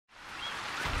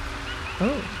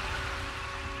Oh.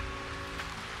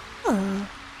 Oh.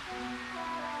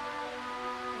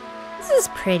 This is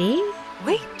pretty.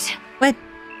 Wait. What?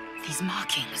 These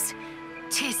markings.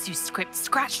 Tirsu's script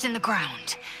scratched in the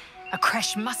ground. A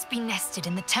creche must be nested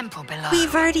in the temple below.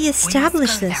 We've already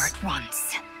established we this. must go there at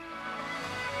once.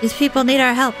 These people need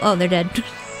our help. Oh, they're dead.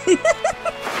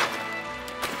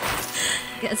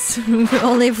 Guess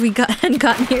only if we hadn't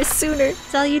gotten here sooner.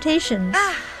 Salutations.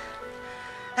 Ah,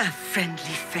 a friendly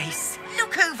face.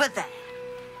 Look over there.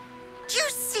 Do you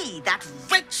see that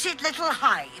wretched little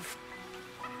hive?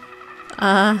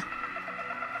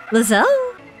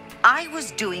 Lizelle? I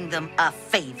was doing them a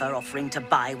favor offering to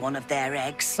buy one of their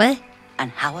eggs. What?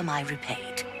 And how am I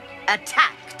repaid?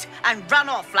 Attacked and run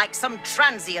off like some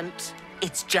transient.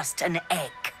 It's just an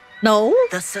egg. No.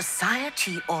 The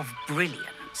Society of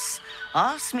Brilliance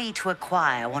asked me to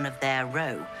acquire one of their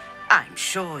row. I'm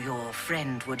sure your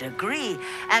friend would agree.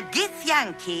 A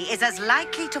Githyanki is as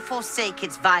likely to forsake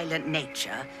its violent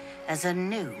nature as a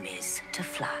gnome is to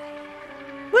fly.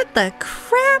 What the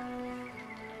crap?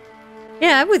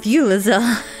 Yeah, I'm with you,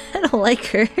 Lizelle. I don't like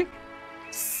her.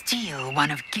 Steal one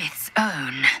of Gith's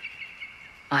own.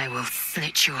 I will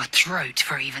slit your throat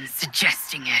for even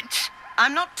suggesting it.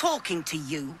 I'm not talking to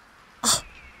you. Oh,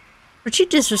 would you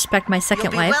disrespect my second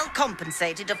You'll be wife? well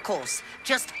compensated, of course.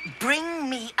 Just bring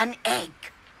me an egg.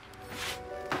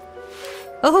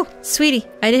 Oh, sweetie,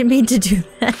 I didn't mean to do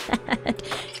that. There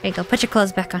you go, put your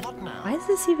clothes back on. Why is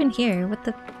this even here? What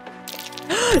the?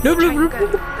 No, no, no, no. There's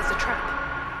a trap.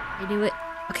 I do it.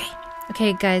 Okay.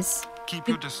 Okay, guys. Keep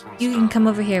your distance. You can come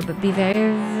over here, but be very,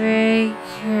 very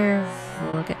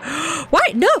careful. Okay.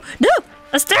 What? No! No!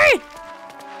 Astarion!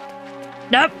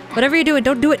 Nope. Whatever you're doing,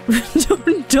 don't do it.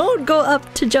 don't go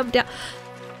up to jump down.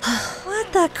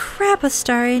 What the crap,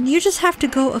 Astarion? You just have to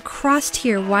go across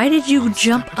here. Why did you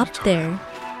jump up there?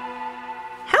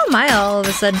 How am I all of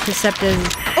a sudden perceptive?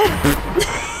 Oh!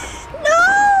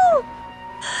 No!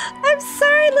 I'm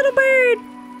sorry, little bird.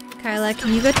 Carla,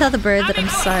 can you go tell the bird that I'm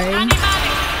sorry?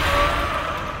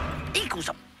 Eagles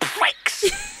are pricks.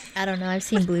 I don't know, I've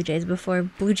seen blue jays before.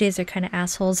 Blue jays are kind of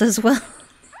assholes as well.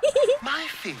 My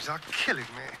thieves are killing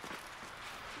me.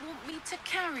 Want me to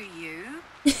carry you?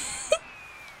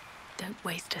 Don't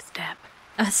waste a step.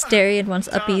 Astarion wants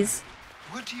uppies.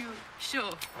 Would you?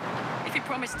 Sure. If you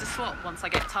promise to swap once I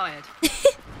get tired.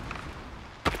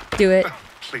 Do it.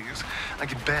 Please, I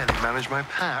can barely manage my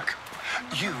pack.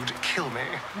 You'd kill me.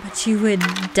 But you would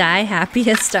die happy,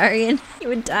 Astarion. You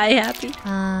would die happy.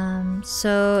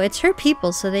 So it's her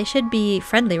people, so they should be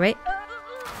friendly, right?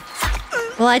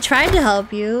 Well, I tried to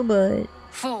help you, but...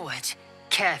 Forward,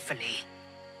 carefully.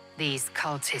 These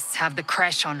cultists have the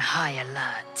creche on high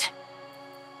alert.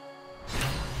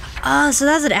 Oh, so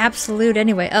that's an absolute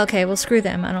anyway. Okay, well, screw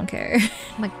them. I don't care.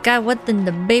 My god, what in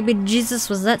the baby Jesus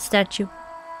was that statue?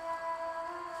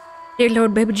 Dear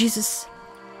Lord, baby Jesus.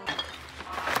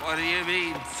 What do you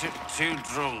mean, too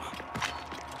drunk?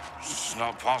 It's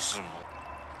not possible.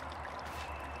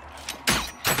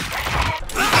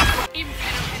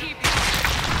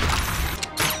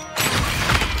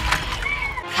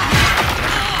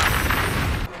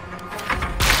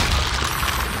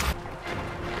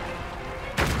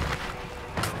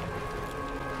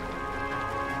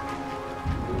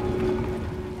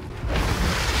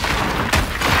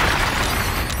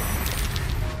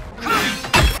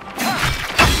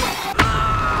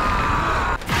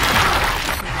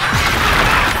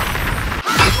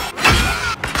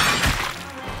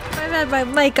 My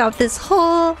mic off this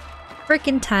whole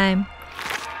freaking time.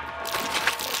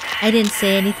 I didn't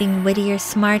say anything witty or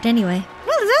smart anyway.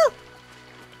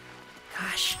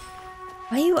 Gosh,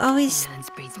 why you always Violence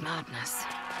breeds madness.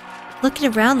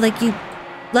 looking around like you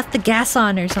left the gas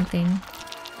on or something?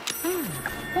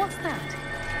 What's that?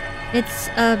 It's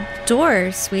a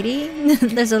door, sweetie.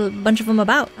 There's a bunch of them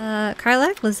about.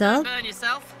 Karlak, Lizelle, Burn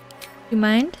yourself. you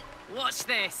mind? Watch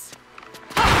this.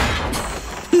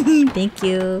 Thank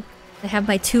you. I have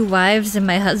my 2 wives and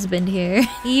my husband here.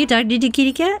 You talk to the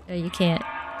kitty cat? No, you can't.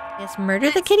 Yes, murder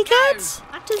the kitty cats?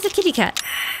 Talk to the kitty cat.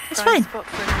 It's fine.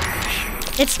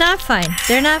 It's not fine.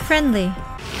 They're not friendly.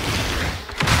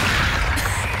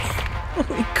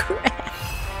 Holy crap.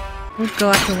 We'll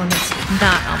go after one that's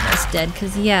not almost dead,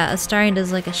 because yeah, Astarion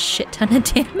does like a shit ton of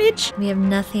damage. We have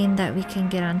nothing that we can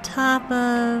get on top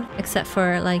of, except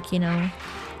for like, you know,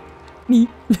 me.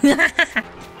 I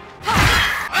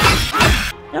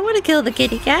don't want to kill the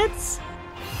kitty cats.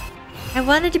 I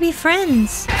wanted to be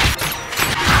friends.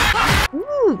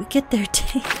 Ooh, get their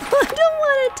tails. I don't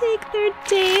want to take their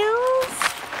tails.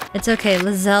 It's okay,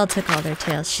 Lizelle took all their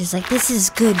tails. She's like, this is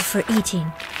good for eating.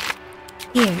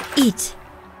 Here, eat.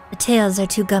 The tails are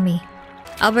too gummy.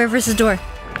 Owlbear versus door.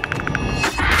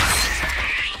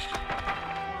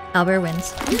 Owlbear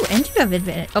wins. Ooh, and you have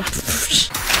advantage. Oh,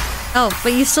 oh,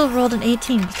 but you still rolled an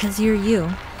 18 because you're you.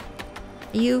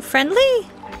 Are you friendly?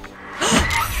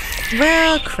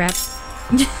 Well, crap.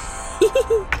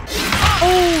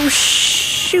 Oh,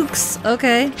 shooks.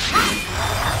 Okay.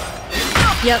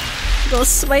 Yep. Go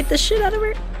smite the shit out of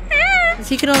her. So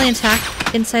he can only attack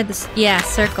inside this. Yeah,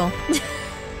 circle.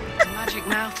 Magic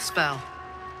mouth spell.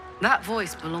 That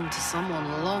voice belonged to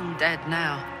someone long dead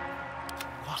now.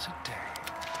 What a day.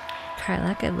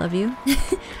 Karlach, I love you.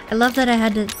 I love that I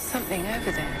had to. Something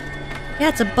over there. Yeah,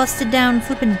 it's a busted down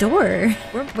flipping door.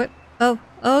 What? Oh,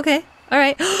 okay.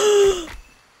 Alright.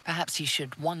 Perhaps you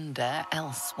should wander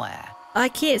elsewhere. I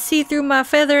can't see through my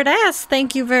feathered ass,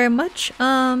 thank you very much.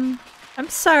 I'm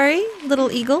sorry,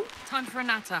 little eagle. Time for a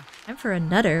natter. Time for a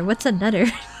nutter? What's a nutter?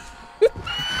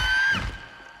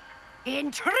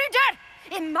 Intruder!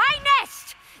 In my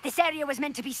nest! This area was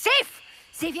meant to be safe!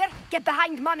 Xavier, get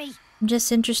behind Mummy! I'm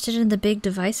just interested in the big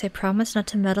device. I promise not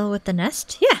to meddle with the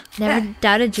nest. Yeah, never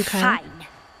doubted you, Kyle. Fine.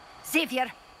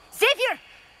 Xavier! Xavier!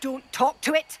 Don't talk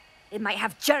to it! It might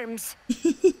have germs.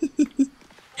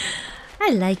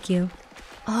 I like you.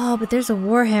 Oh, but there's a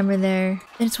warhammer there.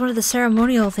 And it's one of the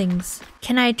ceremonial things.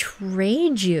 Can I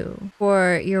trade you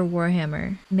for your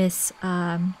warhammer, Miss,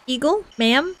 Eagle?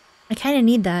 Ma'am? I kind of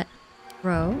need that.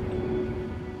 Bro.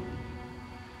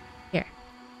 Here.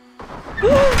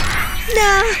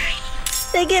 No!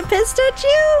 They get pissed at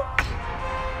you?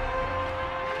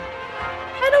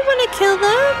 I don't want to kill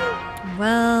them.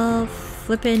 Well,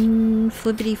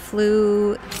 flippity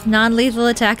flu. Non-lethal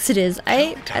attacks it is.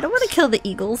 I don't want to kill the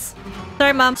eagles.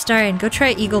 Sorry, Mom. Astarion, go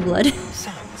try eagle blood.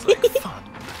 Sounds like fun.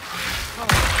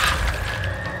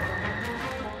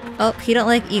 Oh, he don't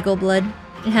like eagle blood.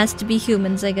 It has to be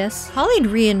humans, I guess. Calling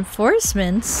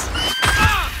reinforcements?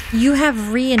 You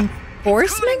have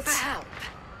reinforcements? Help.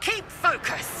 Keep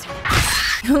focus.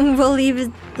 We'll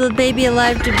leave the baby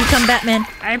alive to become Batman.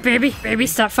 Alright, baby. Baby,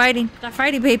 stop fighting. Stop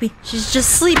fighting, baby. She's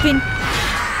just sleeping.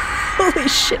 Holy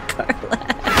shit, Carla.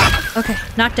 Okay,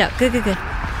 knocked out. Good, good, good.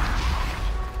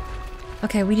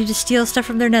 Okay, we need to steal stuff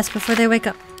from their nest before they wake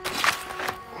up.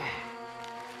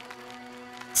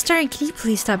 Astarion, can you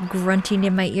please stop grunting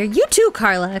in my ear? You too,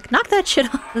 Karlach. Knock that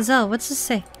shit off. Lizelle, what's this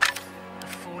say? A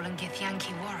fallen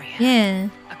Githyanki warrior. Yeah.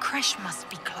 A creche must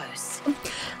be close.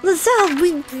 Lizelle,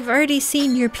 we've already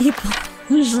seen your people.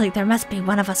 Usually there must be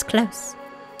one of us close.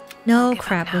 No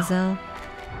crap, Lizelle.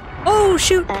 Oh,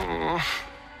 shoot! Oh,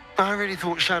 I really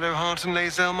thought Shadowheart and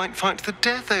Lae'zel might fight to the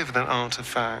death over that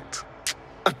artifact.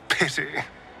 A pity.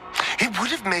 It would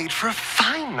have made for a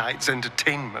fine night's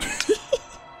entertainment.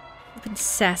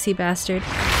 Sassy bastard.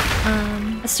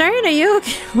 Astarion, are you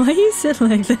okay? Why are you sitting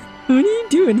like that? What are you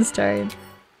doing, Astarion?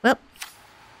 Well.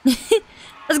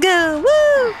 Let's go!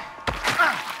 Woo!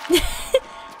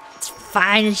 It's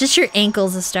fine, it's just your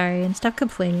ankles, Astarion. Stop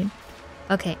complaining.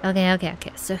 Okay.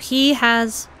 So he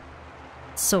has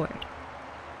a sword.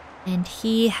 And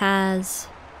he has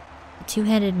a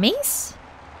two-handed mace?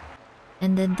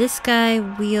 And then this guy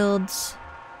wields...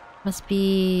 must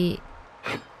be...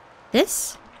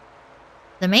 this?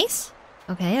 The mace?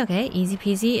 Okay, easy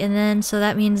peasy. And then, so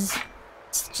that means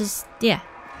it's just, yeah.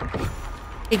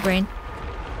 Big brain.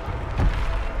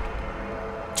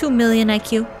 2 million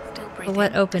IQ. But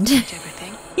what opened? I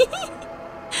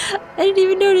didn't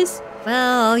even notice.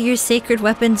 Well, all your sacred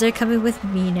weapons are coming with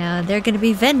me now. They're gonna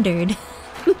be vendored.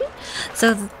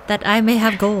 So that I may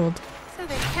have gold. So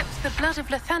they kept the blood of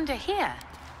Lathander here.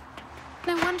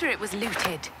 No wonder it was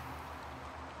looted.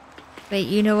 Wait,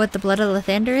 you know what the blood of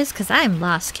Lathander is? Because I'm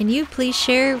lost. Can you please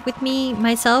share with me,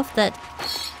 myself, that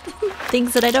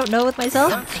things that I don't know with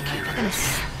myself? Something over there.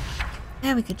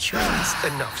 Yeah, we could try.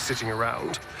 Enough sitting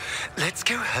around. Let's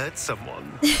go hurt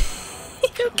someone.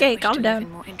 Okay, calm down.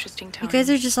 More interesting You times. guys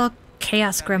are just all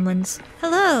chaos gremlins.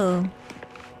 Hello.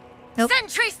 Nope.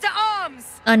 Sentries to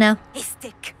arms! Oh no.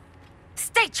 Istik,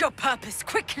 state your purpose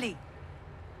quickly.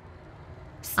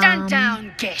 Stand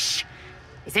down, Gish.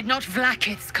 Is it not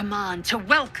Vlaakith's command to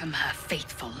welcome her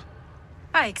faithful?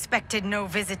 I expected no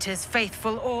visitors,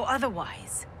 faithful or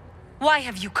otherwise. Why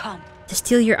have you come? To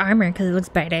steal your armor because it looks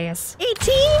badass.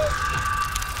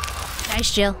 18!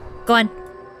 Dice jail. Go on.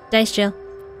 Dice jail.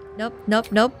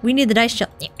 Nope. We need the dice jail.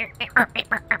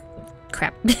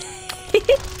 Crap.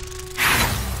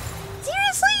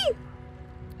 Seriously?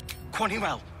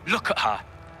 Quaniwell, look at her.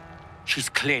 She's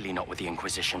clearly not with the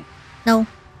Inquisition. No.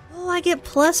 Oh, I get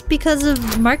plus because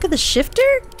of Mark of the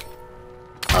Shifter?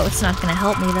 Oh, it's not gonna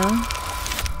help me though.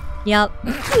 Yup.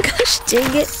 Gosh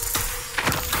dang it.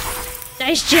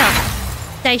 Dice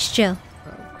jail.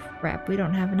 Oh crap, we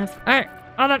don't have enough. Alright.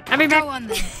 Hold on, I'll be back. Go on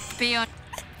then. Be on.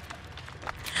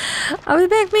 I'll be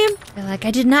back, ma'am. They're like, I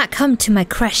did not come to my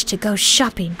crush to go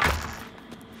shopping.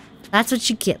 That's what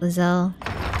you get, Lizelle.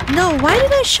 No, why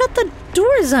did I shut the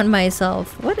doors on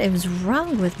myself? What is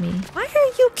wrong with me? Why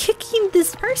are you kicking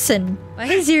this person? Why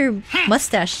is your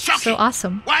mustache so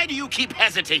awesome? Why do you keep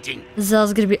hesitating?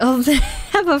 Lizelle's gonna be. Oh, they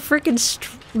have a freaking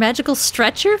magical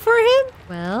stretcher for him?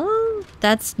 Well,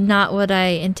 that's not what I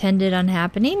intended on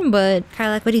happening, but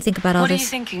Karlach, what do you think about all this? What are you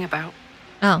thinking about?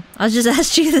 Oh, I'll just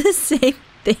ask you the same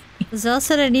thing. Lizelle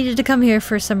said I needed to come here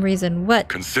for some reason. What?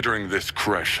 Considering this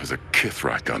creche has a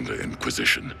Kithrak under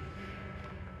Inquisition,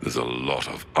 there's a lot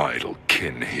of idle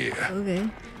kin here. Okay.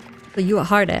 But you a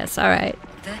hard ass, alright.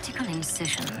 Vertical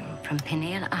incision from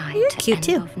pineal eye You're to cute end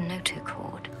too. of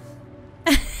notochord.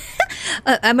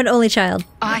 I'm an only child.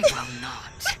 I will not.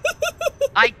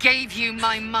 I gave you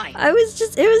my might. I was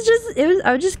just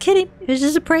kidding. It was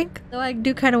just a prank. Though I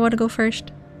do kind of want to go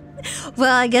first.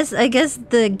 Well, I guess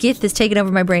the gift is taking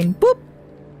over my brain. Boop.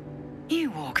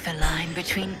 You walk the line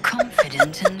between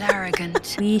confident and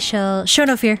arrogant. We shall show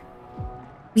no fear.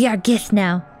 We are Gith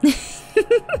now.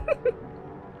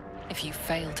 If you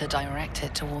fail to direct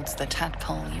it towards the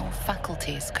tadpole, your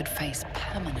faculties could face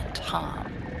permanent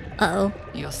harm. Uh-oh.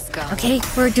 Your skull. Okay,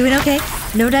 we're doing okay.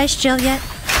 No dice gel yet.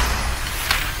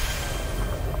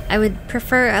 I would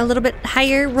prefer a little bit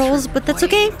higher rolls, but that's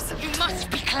okay. You must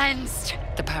be cleansed.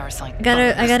 The parasite.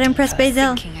 I gotta impress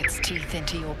Bazel. Sinking its teeth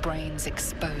into your brain's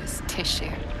exposed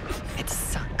tissue. It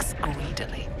sucks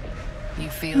greedily. You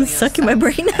feel It's sucking my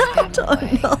brain out. Oh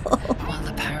no. While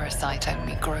the parasite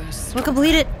only grows. We'll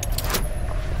complete it.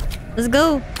 Let's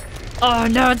go. Oh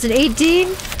no, it's an 18.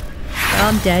 Oh,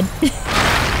 I'm dead.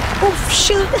 Oh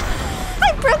shoot.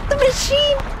 I broke the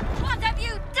machine. What have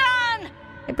you done?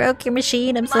 I broke your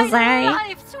machine. I'm so My sorry.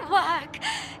 life's work.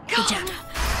 Good job.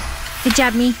 Good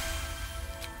job, me.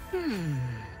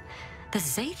 The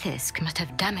Zaithisk must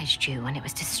have damaged you when it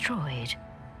was destroyed.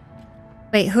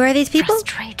 Wait, who are these people?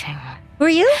 Frustrating. Who are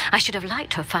you? I should have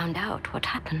liked to have found out what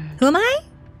happened. Who am I?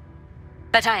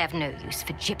 But I have no use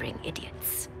for gibbering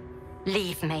idiots.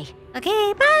 Leave me.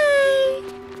 Okay, bye.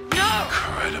 No!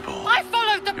 Incredible. I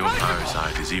followed the Your protocol.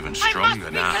 parasite is even I stronger must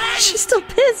be now. cleansed. She's still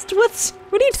pissed. What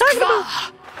are you talking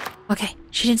about? Okay,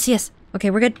 she didn't see us. Okay,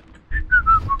 we're good.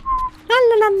 La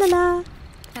la la la la.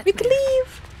 We can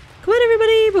leave. Come on,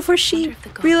 everybody, before she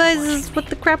realizes what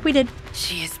the crap we did.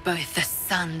 She is both the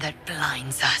sun that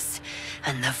blinds us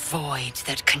and the void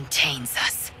that contains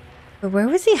us. But where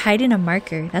was he hiding a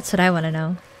marker? That's what I want to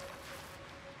know.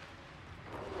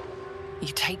 You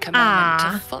take a moment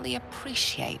to fully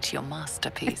appreciate your I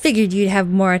masterpiece. figured you'd have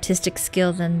more artistic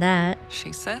skill than that.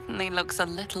 She certainly looks a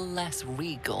little less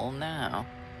regal now.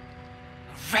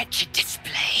 Wretched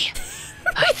display.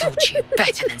 I thought you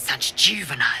better than such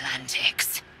juvenile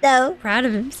antics. No. Proud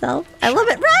of himself. I love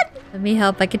it. Run! Let me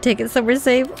help. I can take it somewhere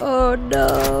safe. Oh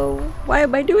no. Why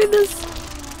am I doing this?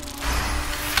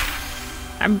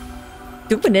 I'm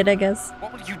doing it, I guess.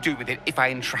 What will you do with it if I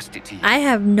entrust it to you? I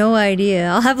have no idea.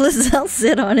 I'll have Lizelle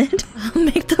sit on it. I'll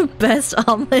make the best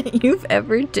omelet you've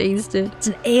ever tasted. It's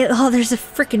an egg. Oh, there's a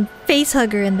freaking face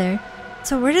hugger in there.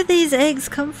 So where did these eggs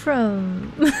come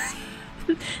from?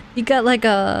 You got like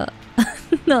a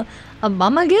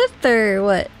mama gift or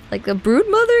what? Like a brood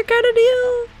mother kind of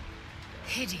deal?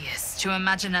 Hideous to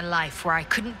imagine a life where I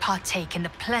couldn't partake in the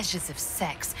pleasures of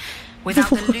sex without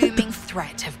the looming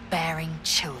threat of bearing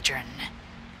children.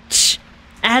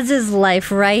 As is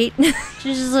life, right?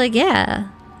 She's just like, yeah,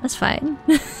 that's fine.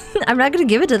 I'm not gonna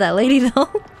give it to that lady though.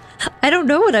 I don't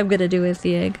know what I'm gonna do with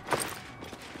the egg.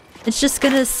 It's just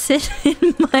gonna sit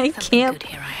in my camp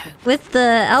with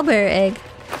the owlbear egg.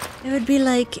 It would be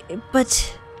like,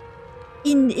 but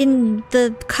in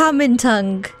the common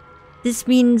tongue, this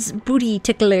means booty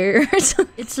tickler.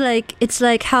 It's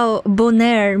like how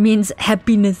bonheur means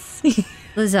happiness.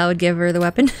 Lizelle would give her the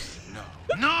weapon.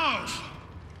 No!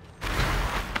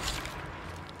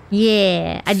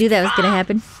 Yeah, I knew that was gonna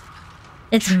happen.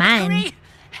 It's mine.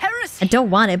 I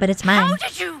don't want it, but it's mine. How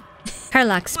did you?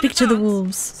 Karlach, speak to the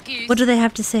wolves. What do they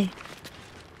have to say?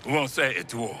 Won't say it,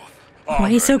 dwarf. Why are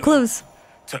you so close?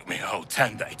 Took me a whole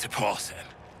 10 days to pass him.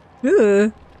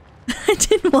 Ooh. I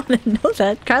didn't want to know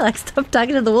that. Karlach, stop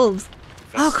talking to the wolves.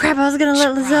 Oh crap, I was gonna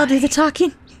let Lizelle do the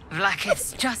talking.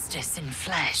 Vlaakith's justice in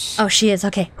flesh. Oh, she is.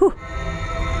 Okay. Whew. The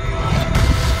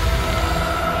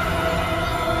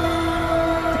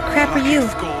crap are you?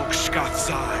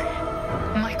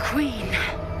 My queen.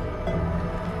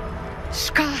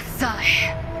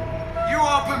 Skathai. You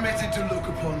are permitted to look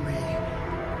upon me.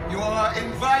 You are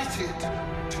invited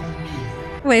to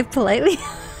kneel. Wave politely.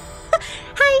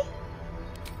 Hi.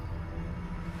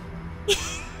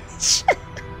 bitch!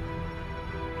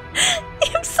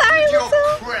 I'm sorry, Did your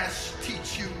Lizelle. crest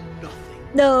teach you nothing?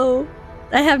 No,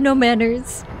 I have no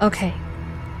manners. Okay,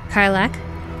 Karlak,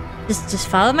 just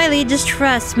follow my lead. Just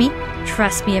trust me.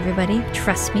 Trust me, everybody.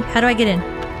 Trust me. How do I get in?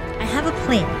 I have a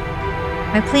plan.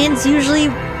 My plans usually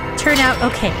turn out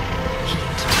okay.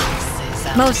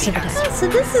 Most of the time. So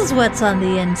this is what's on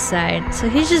the inside. So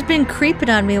he's just been creeping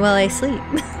on me while I sleep.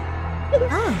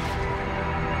 Oh.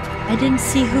 I didn't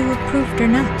see who approved or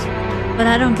not, but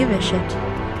I don't give a shit.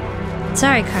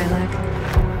 Sorry, Karlak.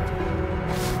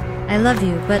 I love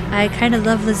you, but I kind of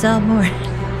love Lizelle more.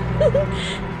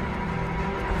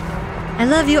 I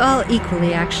love you all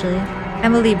equally, actually.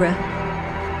 I'm a Libra.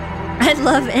 I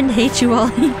love and hate you all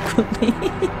equally.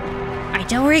 Alright,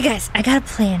 don't worry, guys. I got a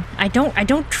plan. I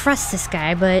don't trust this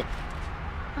guy, but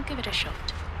I'll give it a shot.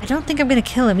 I don't think I'm gonna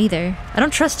kill him either. I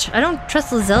don't trust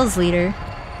Lizelle's leader.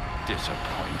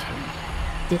 Disappointing.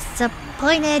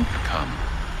 Disappointed. Come.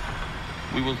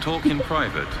 We will talk in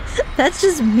private. That's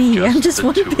just me. Just I'm just the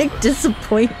one two of big us.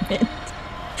 disappointment.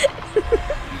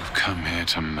 You've come here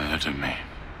to murder me.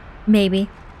 Maybe.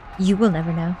 You will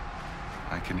never know.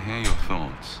 I can hear your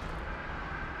thoughts.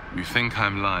 You think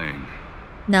I'm lying.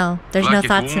 No, there's no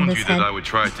thoughts in this you head. that I would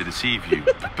try to deceive you,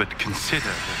 but consider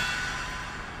that.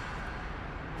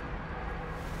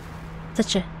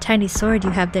 Such a tiny sword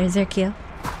you have there, Zerkio.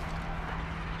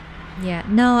 Yeah,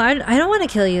 no, I don't want to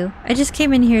kill you. I just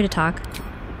came in here to talk.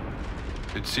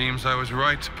 It seems I was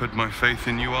right to put my faith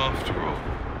in you after all.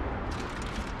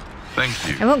 Thank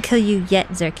you. I won't kill you yet,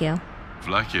 Zerkio.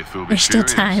 Vlakith will be There's still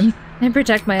furious. time. I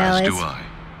protect my As allies. do I.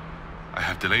 I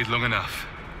have delayed long enough.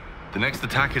 The next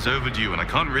attack is overdue, and I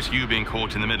can't risk you being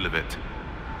caught in the middle of it.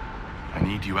 I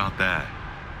need you out there,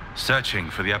 searching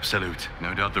for the Absolute.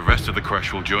 No doubt the rest of the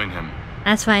crush will join him.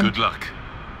 That's fine. Good luck.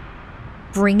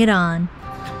 Bring it on.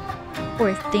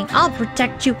 Poor thing. I'll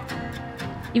protect you.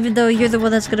 Even though you're the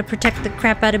one that's gonna protect the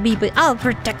crap out of me, but I'll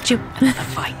protect you. The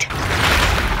fight.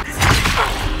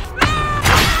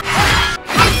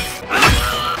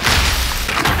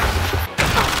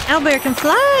 Owlbear can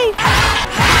fly!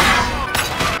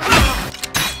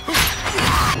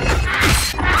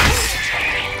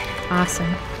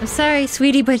 Awesome. I'm sorry,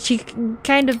 sweetie, but you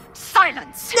kind of...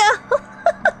 Silence! No!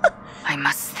 I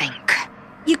must think.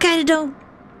 You kind of don't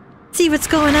see what's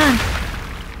going on.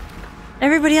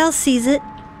 Everybody else sees it.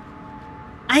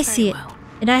 I see it.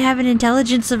 And I have an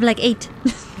intelligence of like 8.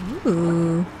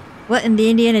 Ooh. What in the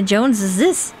Indiana Jones is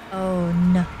this? Oh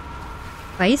no.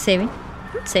 Why are you saving?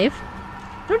 Don't save.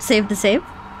 Don't save the save.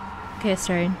 Okay,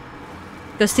 Astarion.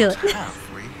 Go steal it.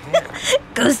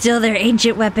 Go steal their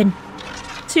ancient weapon.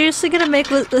 Seriously gonna make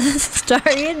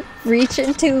Astarion reach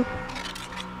into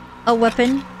a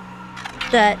weapon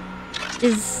that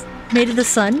is made of the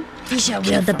sun? He shall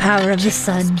wield the power of the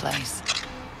sun.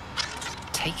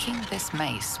 Taking this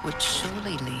mace would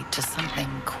surely lead to something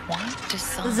quite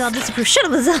disastrous. Lizelle disapproves. Shut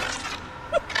up, Lizelle!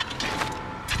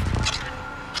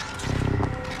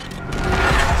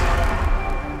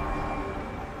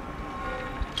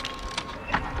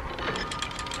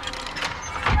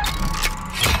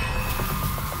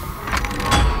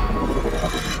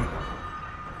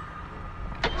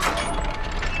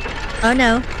 Oh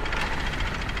no.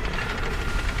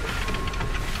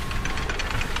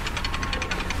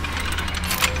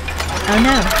 Oh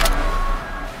no.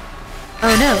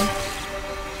 Oh no.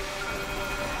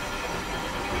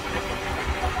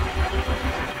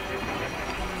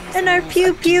 And our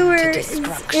pew pewer is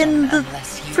in the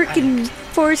freaking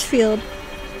force field.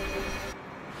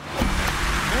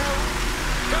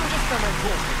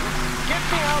 Get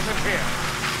me out of here!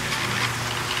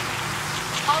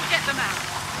 I'll get them out.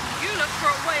 You look for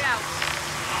a way out.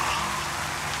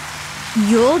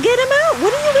 You'll get him out?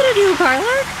 What are you gonna do,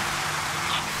 Karlak?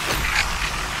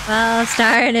 Well,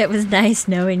 Starn, it was nice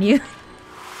knowing you.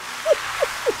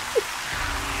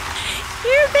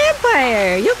 You're a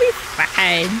vampire. You'll be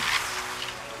fine.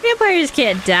 Vampires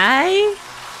can't die.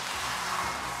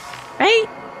 Right?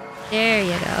 There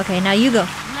you go. Okay, now you go.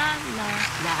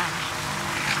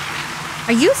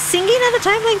 Are you singing at a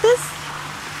time like this?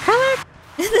 Karlak?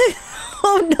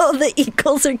 Oh no, the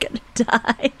eagles are gonna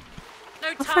die.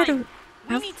 No time.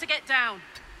 We need to get down.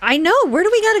 I know. Where do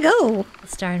we gotta go?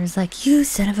 Starn was like, you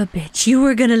son of a bitch. You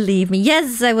were gonna leave me.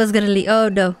 Yes, I was gonna leave. Oh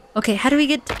no. Okay, how do we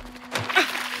get...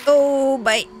 Oh,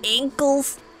 my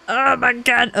ankles. Oh my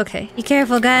god. Okay. Be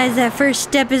careful, guys. That first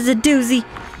step is a doozy.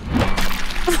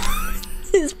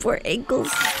 His poor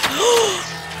ankles.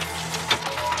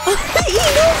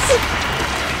 Eagles!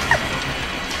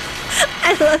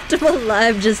 I left him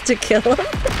alive just to kill him.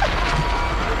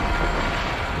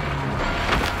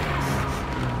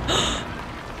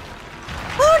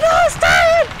 Oh no!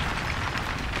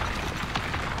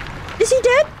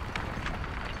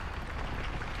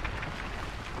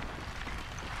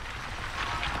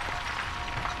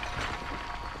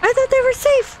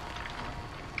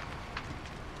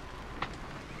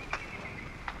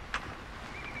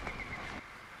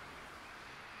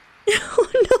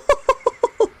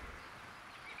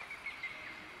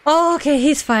 Okay,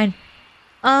 he's fine.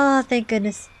 Oh, thank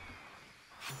goodness.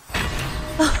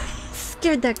 Oh, he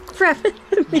scared the crap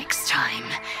out of me. Next time,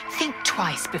 think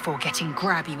twice before getting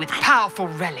grabby with powerful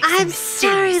relics. I'm in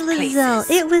sorry, mysterious Lizelle.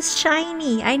 places. It was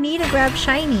shiny. I need to grab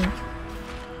shiny.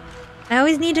 I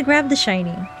always need to grab the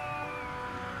shiny.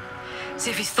 See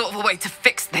if he's thought of a way to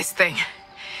fix this thing.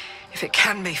 If it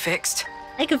can be fixed.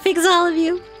 I can fix all of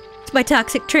you. It's my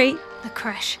toxic trait. The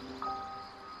crash.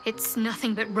 It's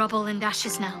nothing but rubble and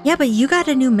ashes now. Yeah, but you got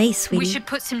a new mace, sweetie. We should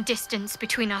put some distance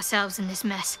between ourselves and this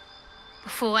mess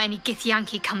before any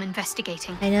Githyanki come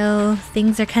investigating. I know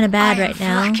things are kind of bad right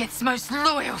now. Vlaakith's most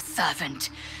loyal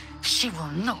servant. She will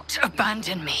not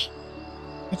abandon me.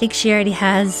 I think she already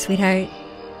has, sweetheart.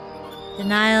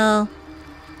 Denial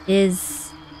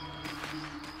is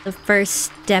the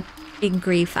first step in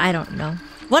grief. I don't know.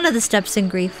 One of the steps in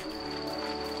grief.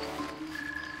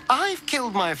 I've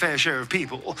killed my fair share of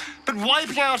people, but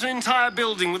wiping out an entire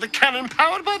building with a cannon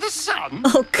powered by the sun?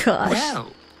 Oh, gosh.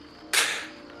 Well,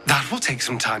 that will take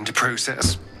some time to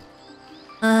process.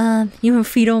 You were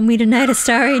feed on me tonight,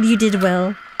 Astarion. You did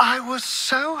well. I was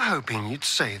so hoping you'd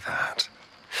say that.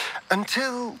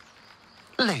 Until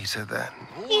later, then.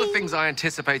 All the things I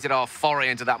anticipated our foray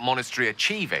into that monastery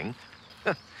achieving.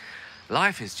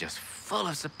 Life is just full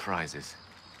of surprises.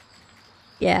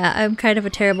 Yeah, I'm kind of a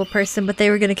terrible person, but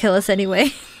they were gonna kill us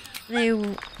anyway. I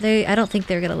don't think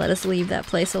they're gonna let us leave that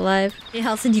place alive. Hey,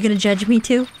 Halsin, you gonna judge me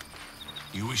too?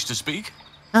 You wish to speak?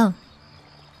 Oh.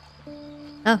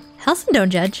 Oh, Halsin don't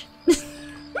judge.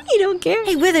 You don't care.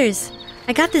 Hey, Withers,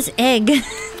 I got this egg.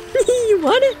 You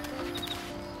want it?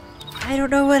 I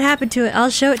don't know what happened to it. I'll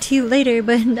show it to you later,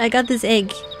 but I got this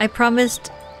egg. I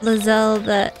promised Lizelle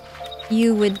that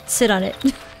you would sit on it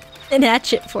and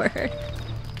hatch it for her.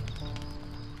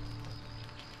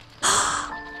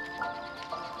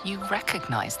 You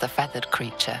recognize the feathered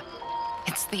creature.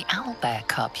 It's the owlbear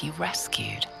cub you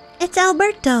rescued. It's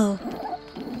Owlberto.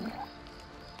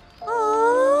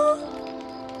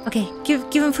 Aww. Okay, give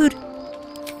him food.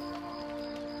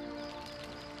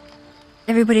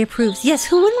 Everybody approves. Yes,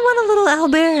 who wouldn't want a little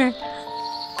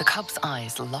owlbear? The cub's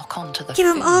eyes lock onto the Give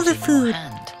him all the in your food.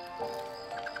 hand.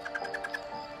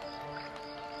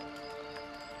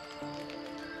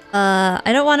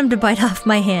 I don't want him to bite off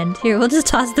my hand. Here, we'll just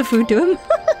toss the food to him.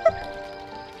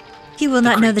 He will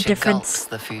not know the difference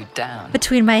The food down.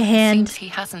 between my hand Seems he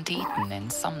hasn't eaten in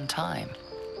some time.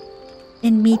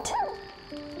 and meat.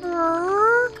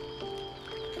 Aww.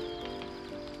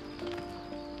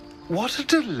 What a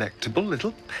delectable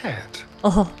little pet.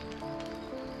 Oh.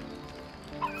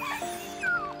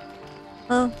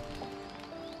 Oh.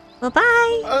 Well,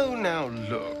 bye. Oh, now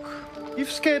look.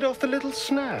 You've scared off the little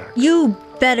snack. You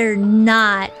better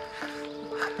not.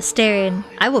 Astarion,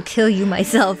 I will kill you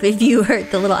myself if you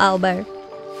hurt the little owlbear.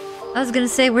 I was gonna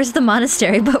say, where's the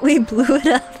monastery, but we blew it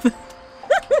up.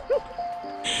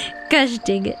 Gosh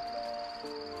dang it.